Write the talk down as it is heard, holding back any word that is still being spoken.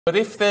But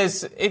if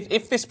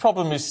this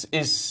problem is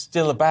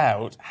still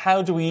about,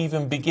 how do we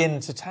even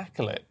begin to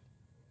tackle it?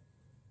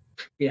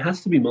 It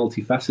has to be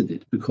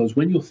multifaceted, because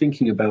when you're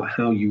thinking about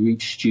how you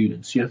reach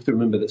students, you have to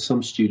remember that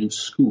some students'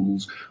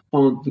 schools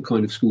aren't the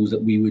kind of schools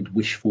that we would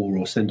wish for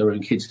or send our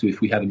own kids to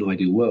if we had an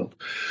ideal world.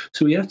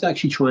 So we have to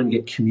actually try and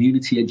get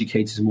community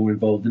educators more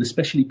involved, and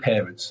especially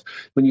parents.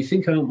 When you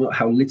think about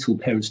how little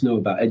parents know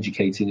about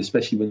educating,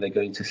 especially when they're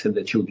going to send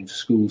their children to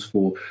schools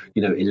for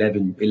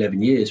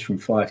 11 years, from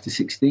 5 to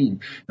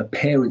 16, the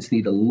parents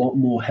need a lot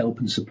more help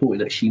and support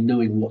in actually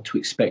knowing what to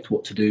expect,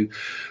 what to do.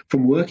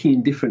 From working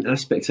in different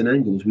aspects and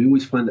angles, we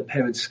always find that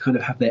parents kind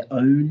of have their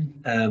own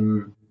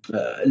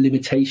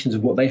limitations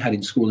of what they had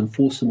in school and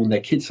force them on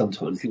their kids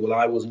sometimes. Think, well,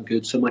 I wasn't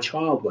good, so my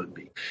child won't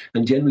be.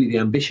 And generally, the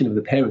ambition of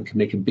the parent can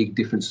make a big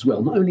difference as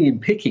well, not only in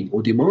picking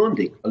or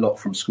demanding a lot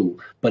from school,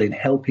 but in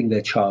helping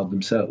their child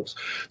themselves.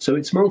 So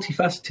it's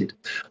multifaceted.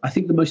 I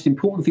think the most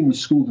important thing with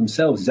school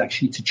themselves is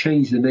actually to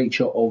change the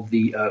nature of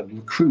the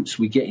recruits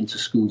we get into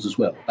schools as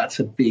well. That's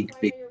a big,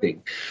 big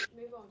thing.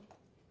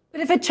 But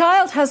if a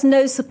child has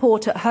no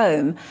support at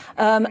home,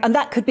 and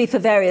that could be for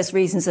various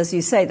reasons, as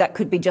you say, that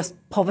could be just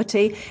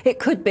poverty, it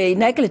could be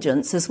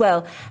negligence as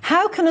well.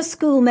 How can a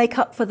school make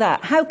up for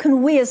that? How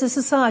can we as a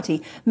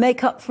society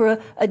make up for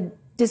a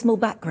dismal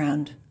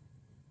background?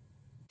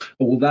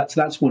 Well,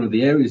 that's one of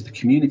the areas. The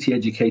community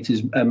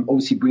educators,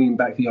 obviously bringing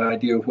back the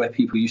idea of where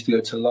people used to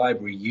go to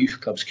library,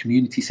 youth clubs,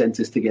 community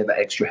centres to get that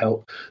extra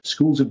help.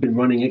 Schools have been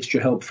running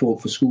extra help for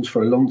schools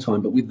for a long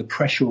time, but with the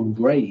pressure on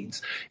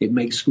grades, it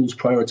makes schools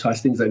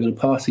prioritise things that are going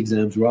to pass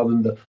exams rather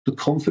than the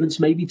confidence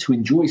maybe to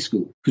enjoy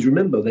school. Because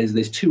remember,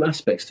 there's two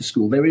aspects to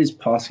school. There is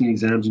passing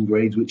exams and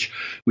grades,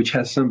 which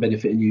has some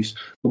benefit and use.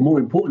 But more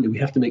importantly, we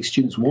have to make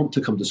students want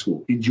to come to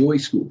school, enjoy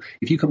school.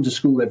 If you come to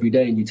school every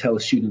day and you tell a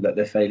student that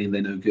they're failing,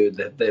 they're no good,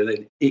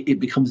 it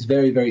becomes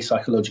very, very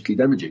psychologically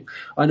damaging.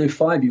 I know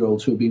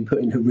 5-year-olds who have been put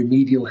in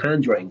remedial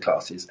handwriting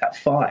classes at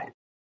 5.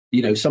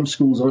 Some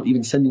schools aren't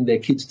even sending their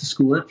kids to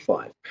school at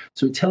 5.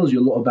 So it tells you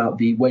a lot about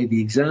the way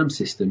the exam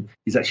system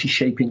is actually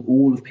shaping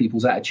all of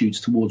people's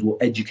attitudes towards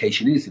what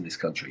education is in this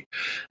country.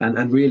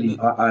 And really,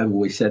 I've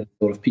always said,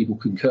 a lot of people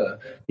concur,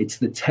 it's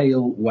the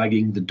tail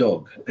wagging the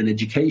dog. And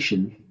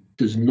education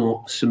does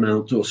not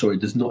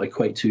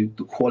equate to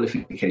the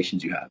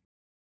qualifications you have.